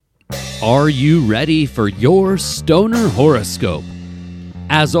Are you ready for your Stoner Horoscope?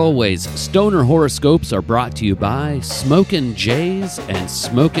 As always, Stoner Horoscopes are brought to you by Smokin' Jays and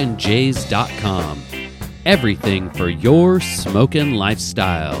SmokinJays.com. Everything for your smokin'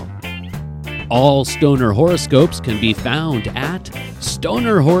 lifestyle. All Stoner Horoscopes can be found at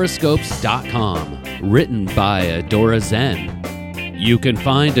StonerHoroscopes.com, written by Adora Zen. You can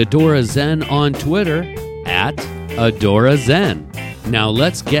find Adora Zen on Twitter at Adora Zen. Now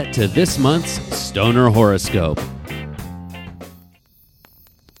let's get to this month's Stoner Horoscope.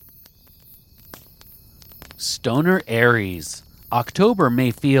 Stoner Aries. October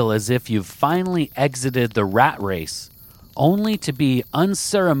may feel as if you've finally exited the rat race, only to be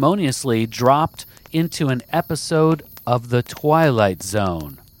unceremoniously dropped into an episode of the Twilight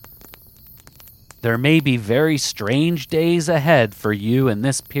Zone. There may be very strange days ahead for you in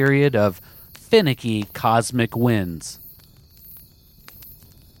this period of finicky cosmic winds.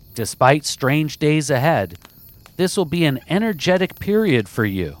 Despite strange days ahead, this will be an energetic period for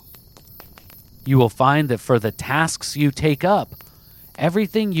you. You will find that for the tasks you take up,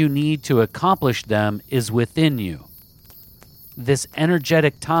 everything you need to accomplish them is within you. This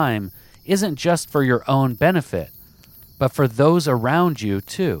energetic time isn't just for your own benefit, but for those around you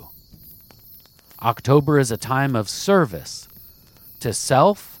too. October is a time of service to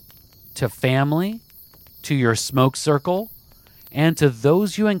self, to family, to your smoke circle, and to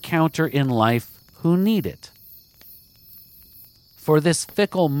those you encounter in life who need it. For this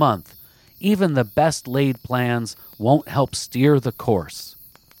fickle month, even the best laid plans won't help steer the course.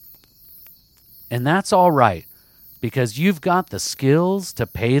 And that's all right, because you've got the skills to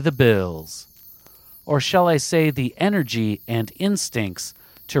pay the bills. Or shall I say the energy and instincts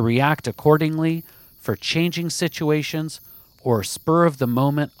to react accordingly for changing situations or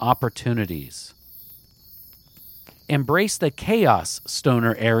spur-of-the-moment opportunities. Embrace the chaos,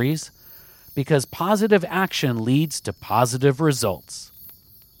 Stoner Aries, because positive action leads to positive results.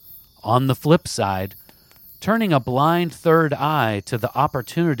 On the flip side, turning a blind third eye to the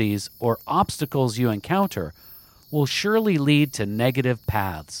opportunities or obstacles you encounter will surely lead to negative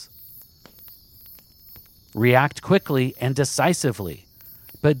paths. React quickly and decisively,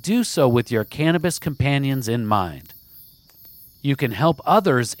 but do so with your cannabis companions in mind. You can help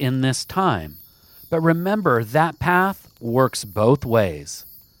others in this time, but remember that path works both ways.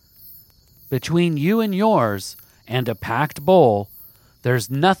 Between you and yours and a packed bowl, there's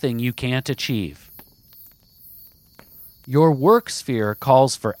nothing you can't achieve. Your work sphere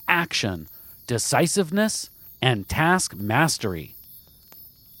calls for action, decisiveness, and task mastery.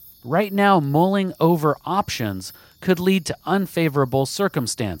 Right now, mulling over options could lead to unfavorable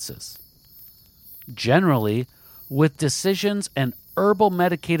circumstances. Generally, with decisions and herbal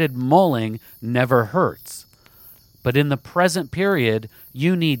medicated mulling never hurts. But in the present period,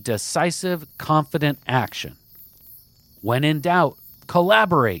 you need decisive, confident action. When in doubt,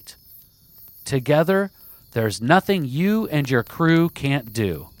 collaborate. Together, there's nothing you and your crew can't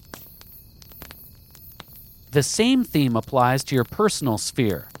do. The same theme applies to your personal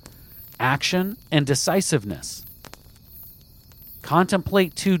sphere, action and decisiveness.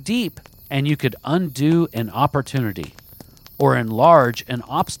 Contemplate too deep, and you could undo an opportunity or enlarge an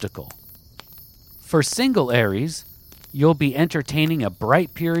obstacle. For single Aries, you'll be entertaining a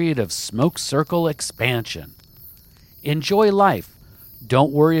bright period of smoke circle expansion. Enjoy life.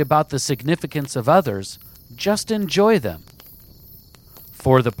 Don't worry about the significance of others. Just enjoy them.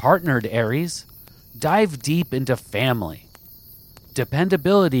 For the partnered Aries, dive deep into family.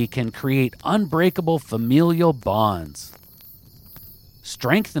 Dependability can create unbreakable familial bonds.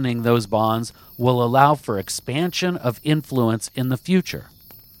 Strengthening those bonds will allow for expansion of influence in the future.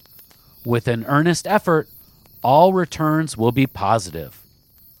 With an earnest effort, all returns will be positive.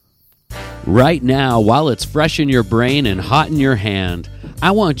 Right now, while it's fresh in your brain and hot in your hand,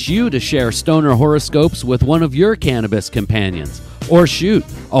 I want you to share Stoner Horoscopes with one of your cannabis companions, or shoot,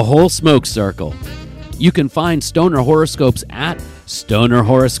 a whole smoke circle. You can find Stoner Horoscopes at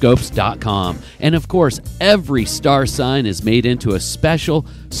StonerHoroscopes.com. And of course, every star sign is made into a special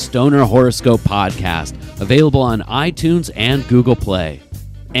Stoner Horoscope podcast, available on iTunes and Google Play.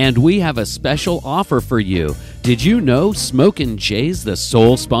 And we have a special offer for you. Did you know Smokin' Jays, the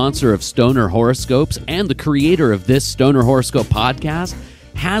sole sponsor of Stoner Horoscopes and the creator of this Stoner Horoscope podcast,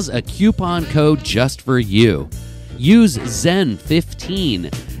 has a coupon code just for you. Use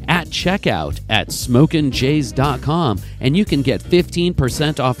Zen15 at checkout at SmokinJays.com and you can get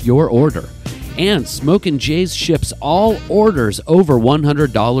 15% off your order. And Smokin' Jays ships all orders over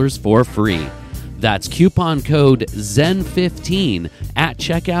 $100 for free. That's coupon code ZEN15 at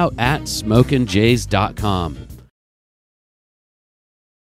checkout at SmokinJays.com.